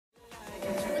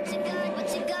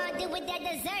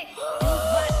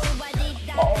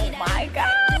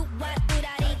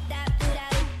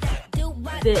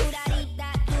this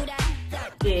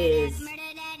is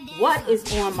what is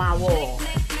on my wall.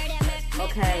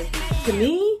 Okay, to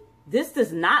me, this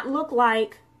does not look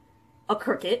like a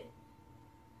cricket.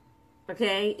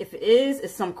 Okay, if it is,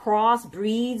 it's some cross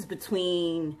breeds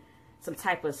between some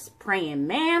type of praying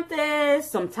manthis,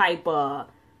 some type of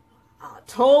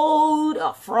toad,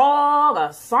 a frog,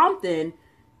 or something.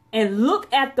 And look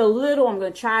at the little, I'm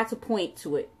going to try to point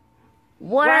to it.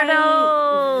 What are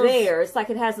those? There. It's like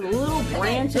it has little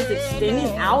branches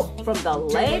extending out from the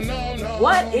legs.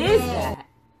 What is that?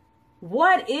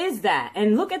 What is that?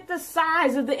 And look at the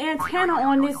size of the antenna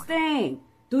on this thing.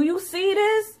 Do you see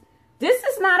this? This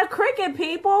is not a cricket,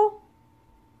 people.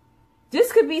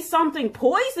 This could be something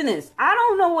poisonous. I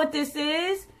don't know what this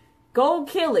is. Go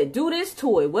kill it. Do this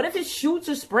to it. What if it shoots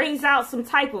or sprays out some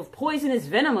type of poisonous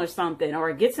venom or something? Or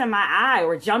it gets in my eye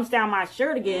or jumps down my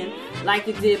shirt again like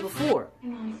it did before.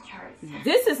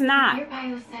 This is not.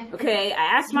 Okay,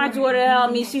 I asked my daughter to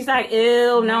help me. She's like,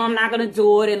 ew, no, I'm not going to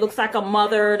do it. It looks like a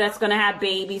mother that's going to have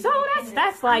babies. Oh,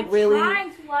 that's like really.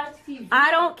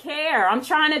 I don't care. I'm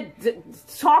trying to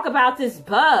talk about this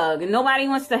bug. And nobody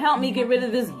wants to help me get rid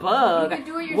of this bug.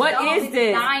 What is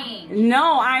this?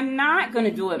 No, I'm not going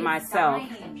to do it myself.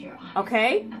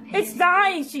 Okay? It's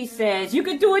dying, she says. You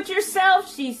could do it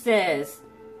yourself, she says.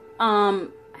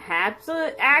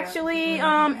 Actually,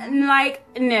 like,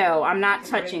 no, I'm not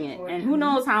touching it. And who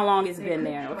knows how long it's been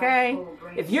there, okay?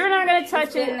 If you're not going to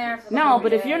touch it, no,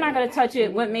 but if you're not going to touch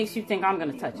it, what makes you think I'm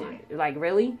going to touch it? Like,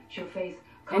 really?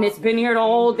 And it's been here the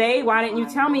whole day? Why didn't you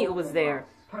tell me it was there?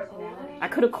 I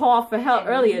could have called for help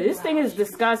earlier. This thing is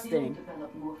disgusting.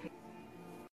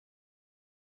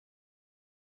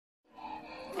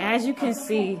 As you can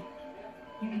see,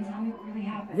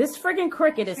 this friggin'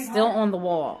 cricket is still on the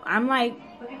wall. I'm like,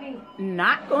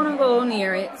 not gonna go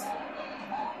near it.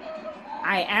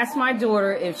 I asked my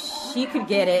daughter if she could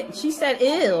get it. She said,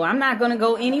 ew, I'm not gonna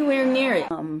go anywhere near it.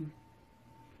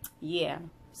 Yeah,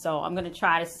 so I'm gonna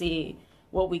try to see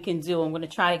what we can do. I'm gonna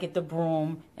try to get the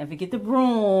broom. And if we get the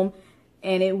broom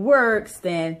and it works,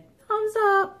 then thumbs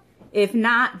up. If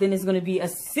not, then it's gonna be a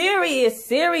serious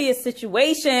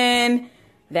situation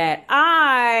that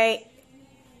I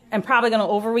am probably going to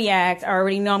overreact. I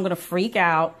already know I'm going to freak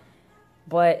out.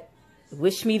 But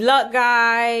wish me luck,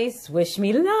 guys. Wish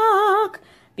me luck.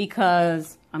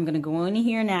 Because I'm going to go in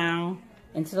here now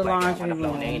into the laundry room. I'm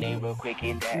going to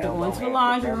go into the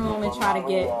laundry room and try to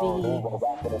get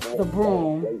the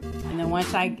broom. And then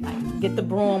once I get the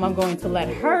broom, I'm going to let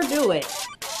her do it.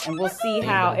 And we'll see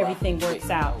how everything works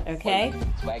out, okay?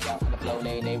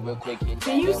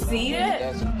 Can you see it?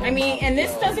 I mean, and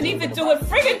this doesn't even do it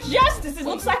friggin' justice. It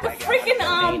looks like a freaking,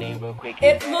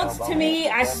 it looks to me,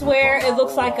 I swear, it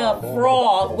looks like a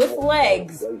frog with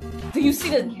legs. Do you see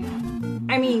the,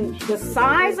 I mean, the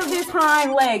size of his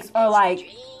hind legs are like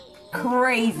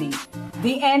crazy.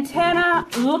 The antenna,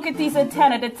 look at these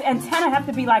antenna. The antenna have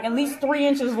to be like at least 3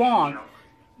 inches long.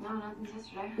 I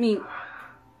mean,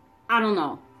 I don't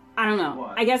know.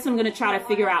 I guess I'm going to try to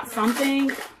figure out something,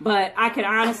 but I can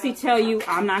honestly tell you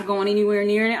I'm not going anywhere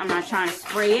near it. I'm not trying to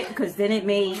spray it because then it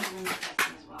may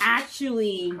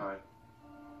actually,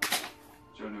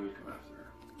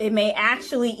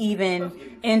 even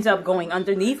end up going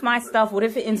underneath my stuff. What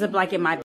if it ends up like in my